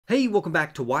Hey, welcome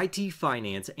back to YT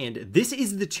Finance, and this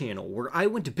is the channel where I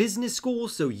went to business school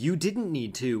so you didn't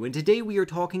need to, and today we are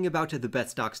talking about the best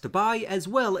stocks to buy as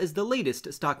well as the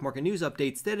latest stock market news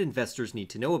updates that investors need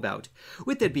to know about.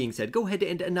 With that being said, go ahead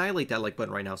and annihilate that like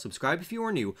button right now, subscribe if you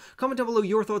are new, comment down below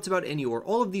your thoughts about any or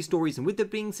all of these stories, and with that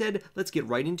being said, let's get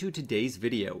right into today's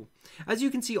video. As you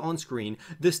can see on screen,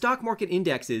 the stock market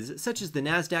indexes such as the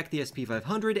NASDAQ, the S&P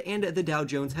 500, and the Dow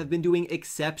Jones have been doing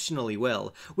exceptionally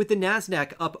well, with the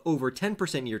NASDAQ up over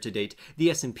 10% year to date, the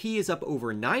S&P is up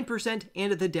over 9%,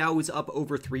 and the Dow is up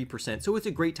over 3%, so it's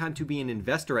a great time to be an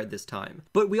investor at this time.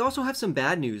 But we also have some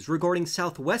bad news regarding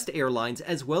Southwest Airlines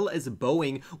as well as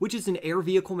Boeing, which is an air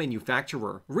vehicle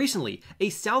manufacturer. Recently,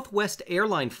 a Southwest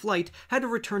airline flight had to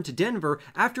return to Denver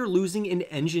after losing an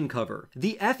engine cover.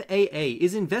 The FAA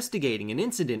is investigating an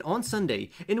incident on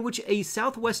Sunday in which a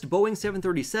Southwest Boeing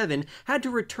 737 had to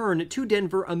return to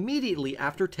Denver immediately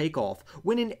after takeoff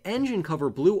when an engine cover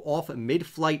blew off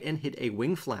mid-flight and hit a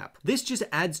wing flap. This just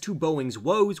adds to Boeing's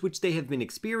woes, which they have been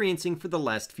experiencing for the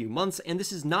last few months, and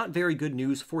this is not very good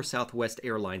news for Southwest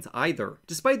Airlines either.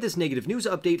 Despite this negative news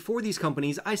update for these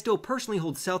companies, I still personally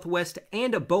hold Southwest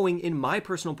and Boeing in my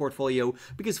personal portfolio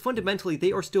because fundamentally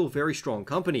they are still very strong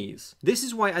companies. This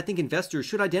is why I think investors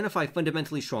should identify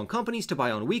fundamentally strong companies to buy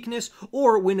on weakness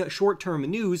or when short-term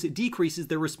news decreases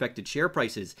their respected share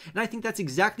prices, and I think that's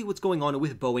exactly what's going on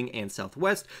with Boeing and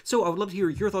Southwest, so I would love to hear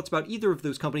your thoughts about either of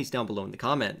those companies down below in the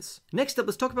comments. Next up,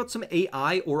 let's talk about some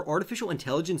AI or artificial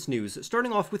intelligence news,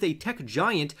 starting off with a tech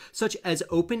giant such as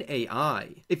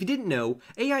OpenAI. If you didn't know,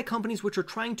 AI companies which are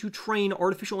trying to train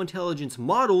artificial intelligence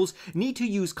models need to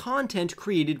use content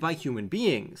created by human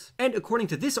beings. And according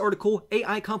to this article,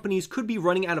 AI companies could be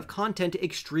running out of content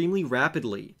extremely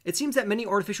rapidly. It seems that many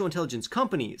artificial intelligence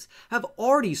companies have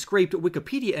already scraped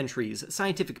Wikipedia entries,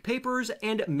 scientific papers,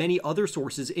 and many other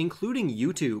sources, including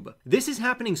YouTube. This is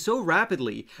happening so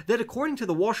rapidly that according to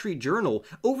the Wall Street Journal,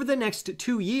 over the next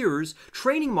 2 years,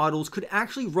 training models could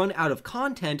actually run out of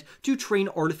content to train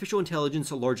artificial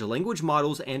intelligence large language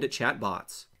models and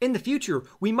chatbots. In the future,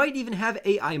 we might even have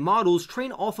AI models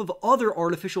train off of other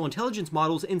artificial intelligence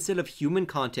models instead of human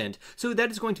content, so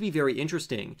that is going to be very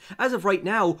interesting. As of right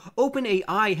now,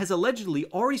 OpenAI has allegedly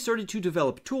already started to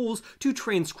develop tools to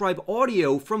transcribe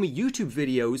audio from YouTube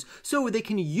videos so they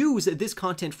can use this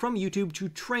content from YouTube to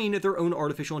train their own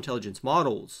artificial intelligence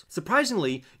models.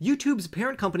 Surprisingly, YouTube's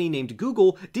parent company named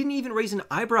Google didn't even raise an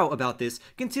eyebrow about this,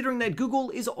 considering that Google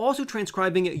is also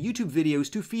transcribing YouTube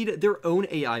videos to feed their own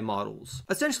AI models.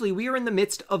 Essentially, we are in the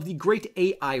midst of the great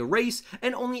AI race,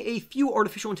 and only a few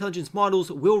artificial intelligence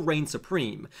models will reign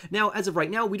supreme. Now, as of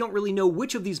right now, we don't really know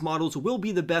which of these models will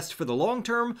be the best for the long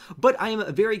term, but I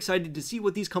am very excited to see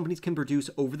what these companies can produce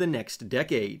over the next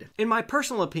decade. In my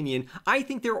personal opinion, I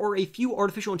think there are a few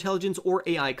artificial intelligence or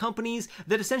AI companies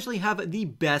that essentially have the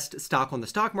best stock on the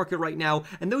stock market right now,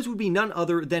 and those would be none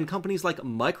other than companies like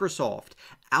Microsoft,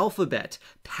 Alphabet,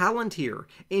 Palantir,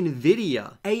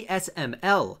 NVDA,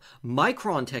 ASML,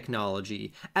 Micron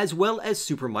Technology, as well as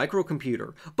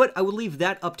Supermicrocomputer. But I will leave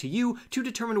that up to you to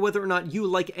determine whether or not you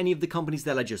like any of the companies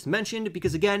that I just mentioned,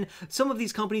 because again, some of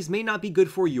these companies may not be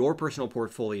good for your personal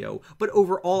portfolio, but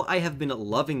overall I have been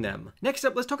loving them. Next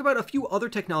up, let's talk about a few other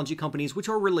technology companies which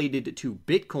are related to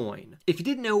Bitcoin. If you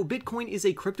didn't know, Bitcoin is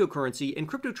a cryptocurrency, and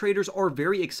crypto traders are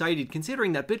very excited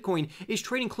considering that Bitcoin is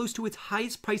trading close to its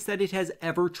highest price that it has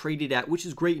ever traded at, which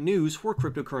is great news for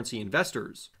cryptocurrency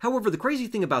investors. However, the crazy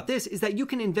thing about this is that you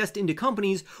can invest into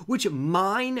companies which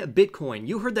mine Bitcoin.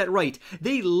 You heard that right.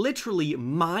 They literally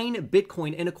mine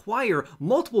Bitcoin and acquire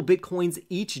multiple Bitcoins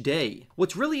each day.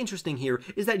 What's really interesting here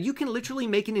is that you can literally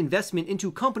make an investment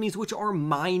into companies which are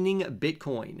mining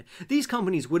Bitcoin. These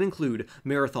companies would include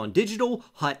Marathon Digital,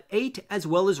 Hut 8, as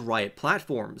well as Riot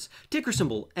Platforms. Ticker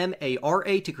symbol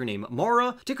MARA, ticker name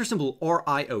Mara, ticker symbol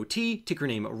RIOT, ticker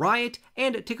name Riot,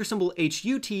 and ticker symbol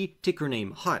HUT, ticker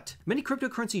name Hut. Many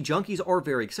cryptocurrency junkies are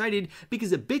very excited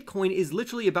because Bitcoin is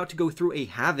literally about to go through a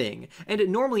halving, and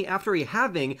normally after a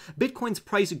halving, Bitcoin's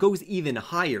price goes even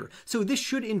higher, so this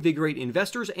should invigorate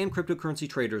investors and cryptocurrency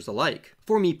traders alike.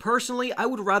 For me personally, I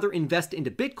would rather invest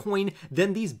into Bitcoin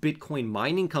than these Bitcoin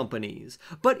mining companies,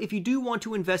 but if you do want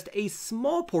to invest a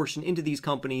small portion into these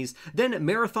companies, then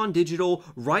Marathon Digital,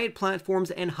 Riot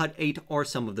Platforms, and Hut 8 are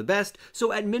some of the best,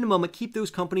 so at minimum, keep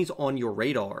those companies on your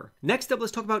radar. Next up,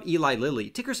 let's talk about Eli Lilly,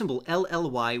 ticker symbol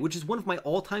LLY, which is one of my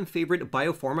all-time favorite favorite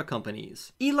biopharma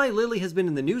companies. Eli Lilly has been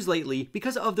in the news lately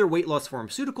because of their weight loss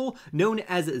pharmaceutical known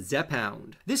as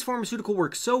Zepbound. This pharmaceutical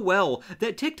works so well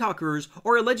that TikTokers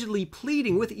are allegedly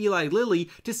pleading with Eli Lilly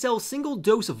to sell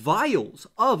single-dose vials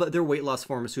of their weight loss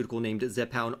pharmaceutical named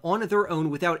Zepbound on their own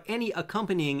without any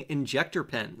accompanying injector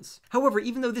pens. However,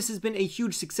 even though this has been a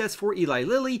huge success for Eli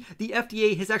Lilly, the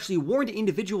FDA has actually warned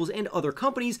individuals and other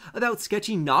companies about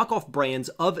sketchy knockoff brands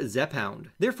of Zepbound.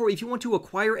 Therefore, if you want to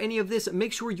acquire any of this,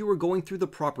 make sure you are going through the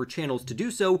proper channels to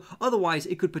do so, otherwise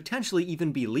it could potentially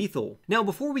even be lethal. Now,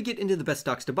 before we get into the best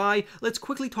stocks to buy, let's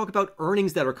quickly talk about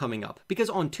earnings that are coming up, because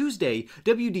on Tuesday,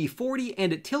 WD-40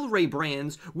 and Tilray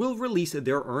brands will release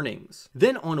their earnings.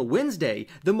 Then on Wednesday,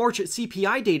 the March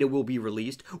CPI data will be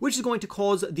released, which is going to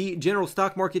cause the general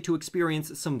stock market to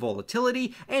experience some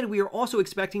volatility, and we are also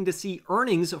expecting to see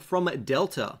earnings from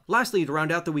Delta. Lastly, to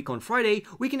round out the week on Friday,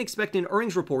 we can expect an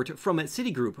earnings report from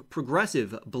Citigroup,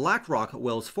 Progressive, BlackRock,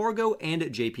 Wells Fargo, and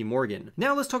JP Morgan.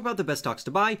 Now let's talk about the best stocks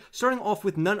to buy, starting off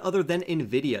with none other than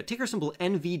NVIDIA, ticker symbol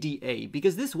NVDA,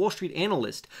 because this Wall Street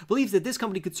analyst believes that this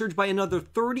company could surge by another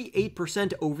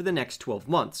 38% over the next 12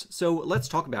 months. So let's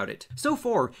talk about it. So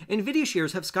far, NVIDIA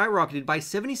shares have skyrocketed by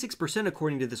 76%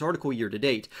 according to this article year to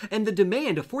date, and the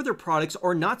demand for their products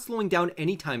are not slowing down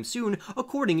anytime soon,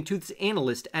 according to this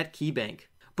analyst at KeyBank.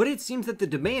 But it seems that the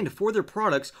demand for their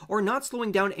products are not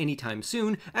slowing down anytime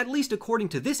soon, at least according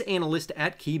to this analyst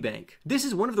at KeyBank. This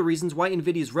is one of the reasons why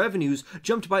NVIDIA's revenues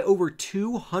jumped by over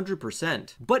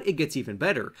 200%. But it gets even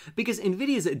better, because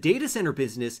NVIDIA's data center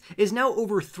business is now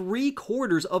over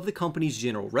 3/4 of the company's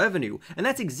general revenue, and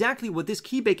that's exactly what this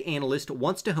KeyBank analyst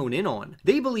wants to hone in on.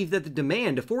 They believe that the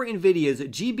demand for NVIDIA's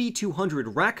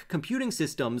GB200 rack computing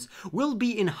systems will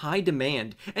be in high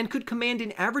demand, and could command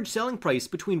an average selling price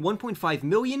between $1.5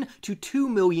 million to $2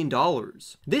 million.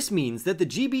 This means that the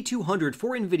GB200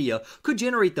 for NVIDIA could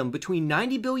generate them between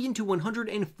 $90 billion to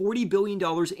 $140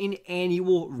 billion in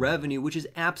annual revenue, which is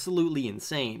absolutely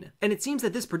insane. And it seems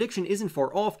that this prediction isn't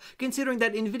far off, considering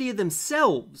that NVIDIA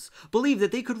themselves believe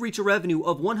that they could reach a revenue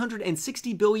of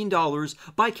 $160 billion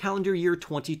by calendar year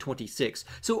 2026.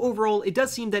 So overall, it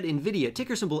does seem that NVIDIA,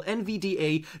 ticker symbol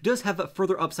NVDA, does have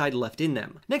further upside left in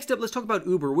them. Next up, let's talk about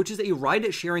Uber, which is a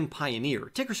ride-sharing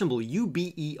pioneer, ticker symbol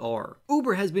UBER.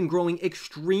 Uber has been growing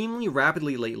extremely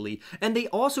rapidly lately, and they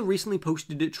also recently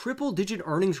posted triple-digit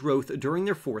earnings growth during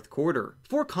their fourth quarter.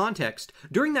 For context,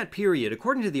 during that period,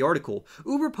 according to the article,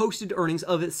 Uber posted earnings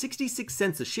of 66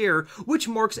 cents a share, which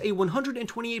marks a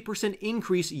 128%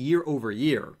 increase year over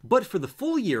year. But for the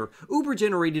full year, Uber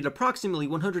generated approximately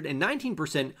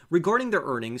 119% regarding their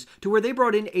earnings, to where they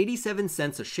brought in 87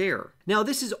 cents a share. Now,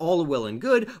 this is all well and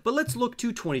good, but let's look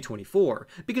to 2024,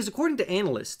 because according to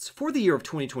analysts, for the year of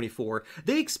 2024,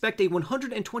 they expect a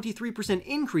 123%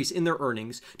 increase in their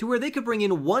earnings, to where they could bring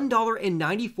in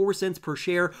 $1.94 per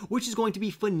share, which is going to be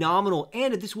phenomenal,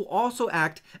 and this will also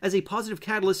act as a positive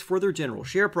catalyst for their general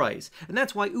share price. And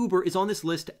that's why Uber is on this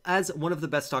list as one of the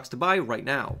best stocks to buy right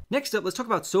now. Next up, let's talk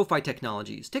about SoFi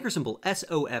Technologies, ticker symbol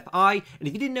SOFI, and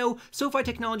if you didn't know, SoFi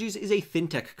Technologies is a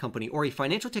fintech company, or a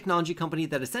financial technology company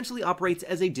that essentially operates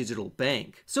as a digital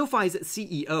bank. SoFi's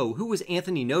CEO, who was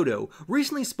Anthony Noto,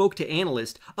 recently spoke to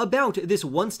analysts about this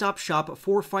one-stop shop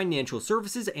for financial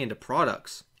services and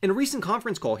products. In a recent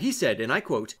conference call, he said, and I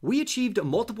quote, "We achieved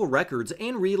multiple records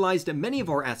and realized many of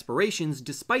our aspirations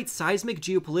despite seismic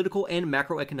geopolitical and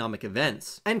macroeconomic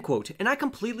events." End quote. And I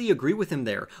completely agree with him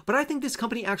there, but I think this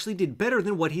company actually did better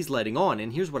than what he's letting on,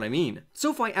 and here's what I mean.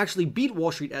 SoFi actually beat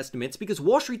Wall Street estimates because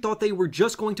Wall Street thought they were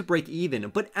just going to break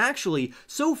even, but actually,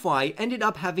 SoFi ended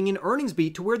up having an earnings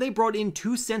beat to where they brought in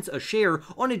 2 cents a share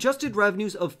on adjusted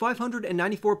revenues of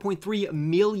 $594.3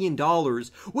 million,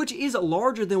 which is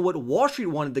larger than what Wall Street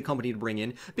wanted the company to bring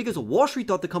in, because Wall Street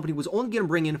thought the company was only going to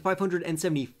bring in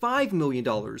 $575 million.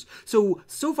 So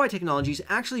SoFi Technologies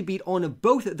actually beat on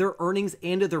both their earnings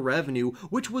and their revenue,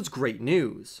 which was great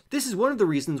news. This is one of the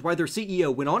reasons why their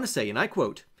CEO went on to say, and I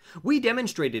quote, "We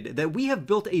demonstrated that we have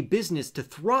built a business to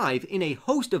thrive in a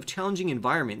host of challenging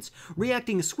environments,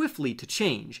 reacting swiftly to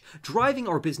change, driving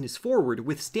our business forward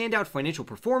with standout financial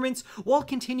performance while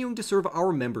continuing to serve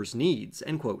our members' needs."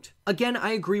 End quote. Again,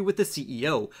 I agree with the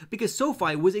CEO, because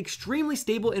SoFi was extremely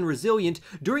stable and resilient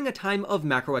during a time of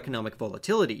macroeconomic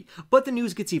volatility. But the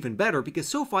news gets even better because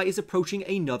SoFi is approaching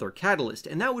another catalyst,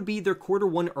 and that would be their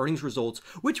Q1 earnings results,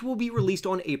 which will be released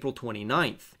on April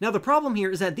 29th. Now, the problem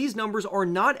here is that these numbers are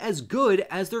not not as good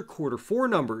as their Q4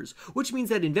 numbers, which means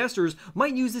that investors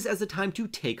might use this as a time to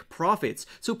take profits,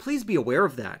 so please be aware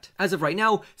of that. As of right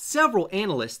now, several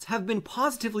analysts have been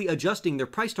positively adjusting their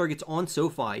price targets on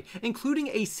SoFi, including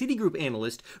a Citigroup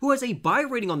analyst who has a buy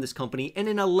rating on this company and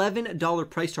an $11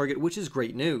 price target, which is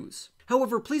great news.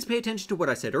 However, please pay attention to what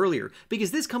I said earlier,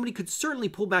 because this company could certainly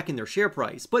pull back in their share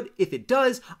price, but if it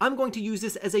does, I'm going to use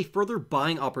this as a further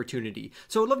buying opportunity.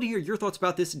 So I'd love to hear your thoughts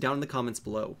about this down in the comments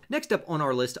below. Next up on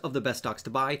our list of the best stocks to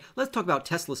buy, let's talk about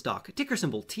Tesla stock, ticker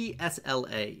symbol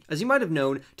TSLA. As you might have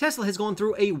known, Tesla has gone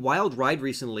through a wild ride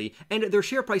recently, and their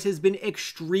share price has been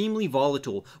extremely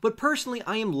volatile, but personally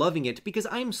I am loving it because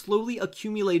I am slowly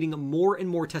accumulating more and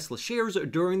more Tesla shares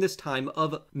during this time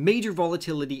of major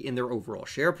volatility in their overall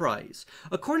share price.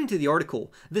 According to the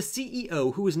article, the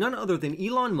CEO, who is none other than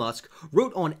Elon Musk,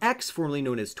 wrote on X, formerly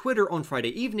known as Twitter, on Friday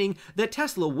evening that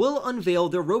Tesla will unveil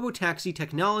their robotaxi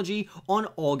technology on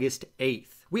August 8th.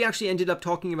 We actually ended up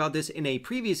talking about this in a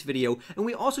previous video, and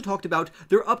we also talked about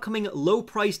their upcoming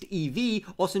low-priced EV,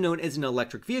 also known as an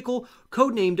electric vehicle,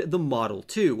 codenamed the Model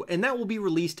 2, and that will be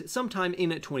released sometime in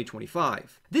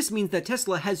 2025. This means that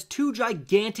Tesla has two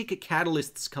gigantic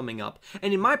catalysts coming up,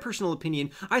 and in my personal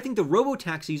opinion, I think the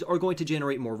robotaxis are going to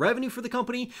generate more revenue for the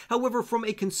company. However, from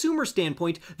a consumer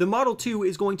standpoint, the Model 2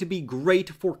 is going to be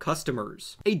great for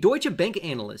customers. A Deutsche Bank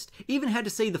analyst even had to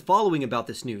say the following about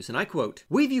this news, and I quote,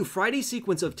 "We view Friday's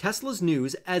sequence of Tesla's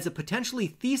news as a potentially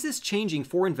thesis-changing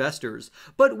for investors,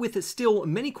 but with still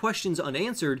many questions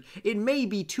unanswered, it may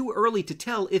be too early to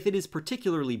tell if it is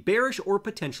particularly bearish or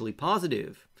potentially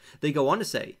positive." They go on to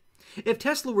say, "If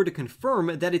Tesla were to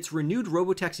confirm that its renewed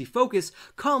robotaxi focus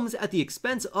comes at the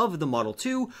expense of the Model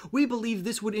 2, we believe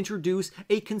this would introduce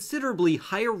a considerably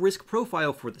higher risk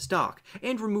profile for the stock,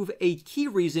 and remove a key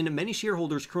reason many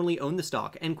shareholders currently own the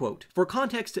stock." End quote. For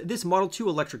context, this Model 2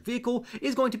 electric vehicle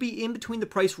is going to be in between the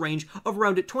price range of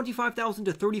around $25,000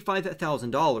 to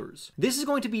 $35,000. This is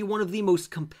going to be one of the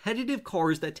most competitive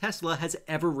cars that Tesla has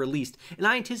ever released, and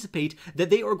I anticipate that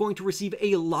they are going to receive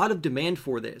a lot of demand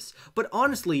for this. But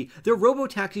honestly, their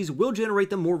robotaxis will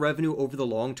generate them more revenue over the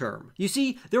long term. You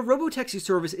see, their robotaxi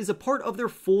service is a part of their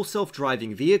full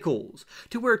self-driving vehicles,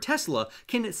 to where Tesla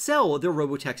can sell their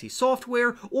robotaxi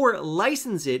software or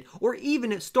license it or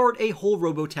even start a whole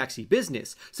robotaxi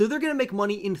business. So they're going to make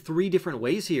money in 3 different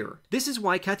ways here. This is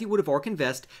why Cathie Wood of ARK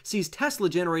Invest sees Tesla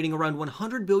generating around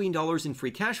 $100 billion in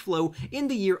free cash flow in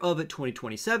the year of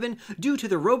 2027 due to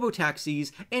their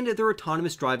robotaxis and their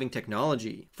autonomous driving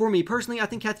technology. For me personally, I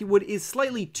think Cathie Wood is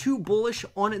slightly too bullish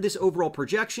on this overall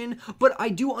projection, but I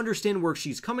do understand where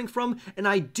she's coming from, and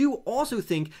I do also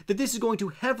think that this is going to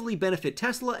heavily benefit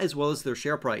Tesla as well as their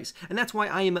share price, and that's why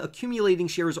I am accumulating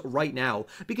shares right now,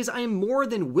 because I am more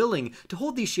than willing to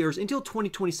hold these shares until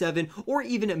 2027 or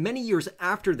even many years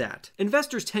after that.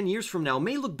 Investors 10 years from now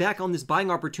may look back on this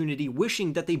buying opportunity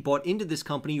wishing that they bought into this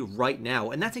company right now,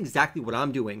 and that's exactly what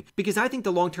I'm doing, because I think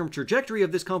the long-term trajectory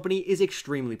of this company is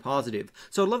extremely positive.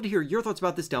 So I'd love to hear your thoughts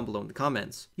about this down below in the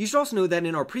comments. You should also know that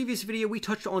in our previous video, we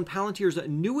touched on Palantir's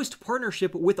newest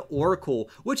partnership with Oracle,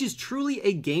 which is truly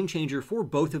a game changer for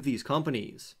both of these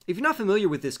companies. If you're not familiar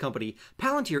with this company,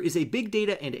 Palantir is a big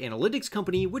data and analytics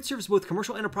company which serves both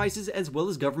commercial enterprises as well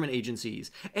as government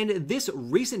agencies. And this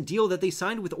recent deal that they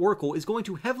signed with Oracle is going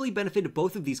to heavily benefit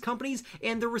both of these companies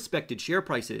and their respected share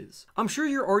prices. I'm sure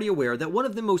you're already aware that one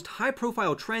of the most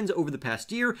high-profile trends over the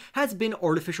past year has been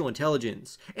artificial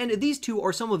intelligence. And these two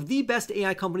are some of the best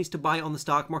AI companies to buy on the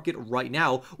stock market right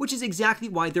now, which is exactly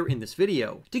why they're in this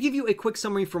video. To give you a quick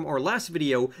summary from our last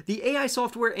video, the AI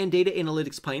software and data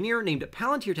analytics pioneer named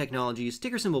Palantir Technologies,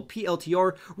 ticker symbol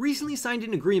PLTR, recently signed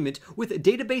an agreement with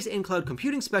database and cloud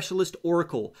computing specialist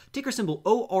Oracle, ticker symbol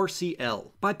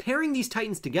ORCL. By pairing these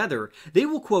titans together, they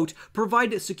will, quote,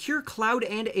 "provide secure cloud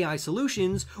and AI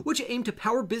solutions which aim to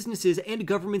power businesses and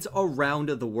governments around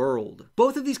the world."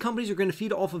 Both of these companies are going to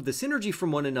feed off of the synergy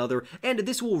from one another, and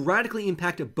this will radically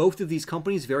impact both of these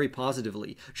companies very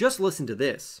positively. Just listen to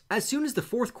this. As soon as the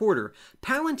Q4,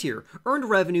 Palantir earned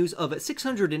revenues of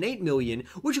 $608 million,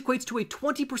 which equates to a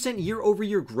 20%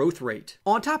 year-over-year growth rate.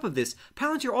 On top of this,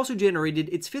 Palantir also generated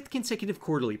its 5th consecutive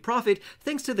quarterly profit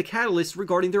thanks to the catalysts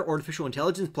regarding their artificial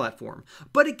intelligence platform.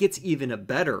 But it gets even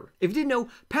better. If you didn't know,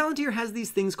 Palantir has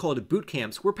these things called boot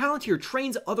camps, where Palantir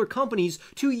trains other companies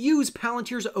to use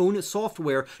Palantir's own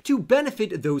software to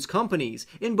benefit those companies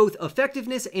in both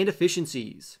effectiveness and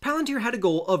efficiencies. Palantir had a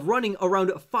goal of running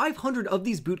around 500 of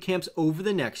these boot camps over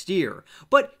the next year.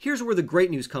 But here's where the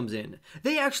great news comes in.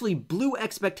 They actually blew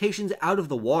expectations out of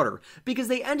the water, because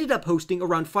they ended up hosting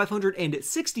around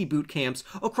 560 boot camps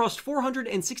across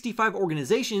 465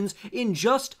 organizations in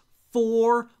just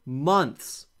 4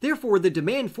 months. Therefore, the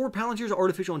demand for Palantir's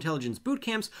artificial intelligence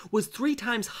bootcamps was 3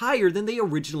 times higher than they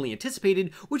originally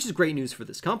anticipated, which is great news for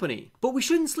this company. But we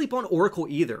shouldn't sleep on Oracle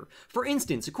either. For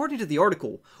instance, according to the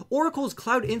article, Oracle's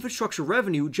cloud infrastructure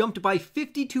revenue jumped by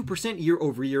 52% year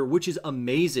over year, which is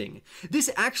amazing. This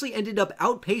actually ended up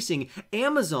outpacing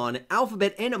Amazon,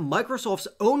 Alphabet, and Microsoft's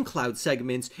own cloud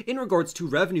segments in regards to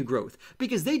revenue growth,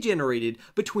 because they generated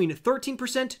between 13%,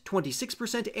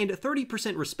 26%, and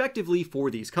 30% respectively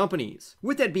for these companies.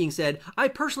 With that being said, I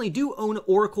personally do own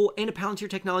Oracle and Palantir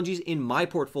Technologies in my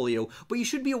portfolio, but you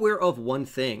should be aware of one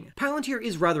thing. Palantir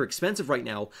is rather expensive right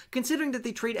now, considering that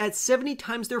they trade at 70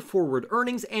 times their forward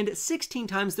earnings and 16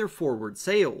 times their forward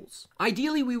sales.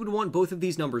 Ideally, we would want both of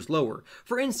these numbers lower.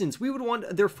 For instance, we would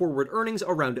want their forward earnings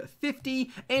around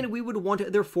 50, and we would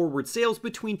want their forward sales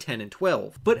between 10 and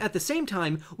 12. But at the same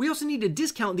time, we also need to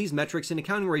discount these metrics and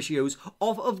accounting ratios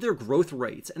off of their growth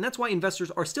rates, and that's why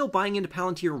investors are still buying into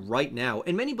Palantir right now,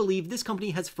 and many believe this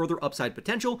company has further upside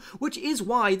potential, which is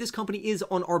why this company is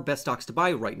on our best stocks to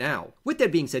buy right now. With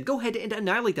that being said, go ahead and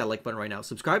annihilate that like button right now,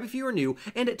 subscribe if you are new,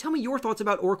 and tell me your thoughts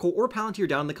about Oracle or Palantir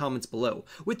down in the comments below.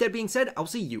 With that being said, I'll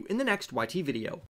see you in the next YT video.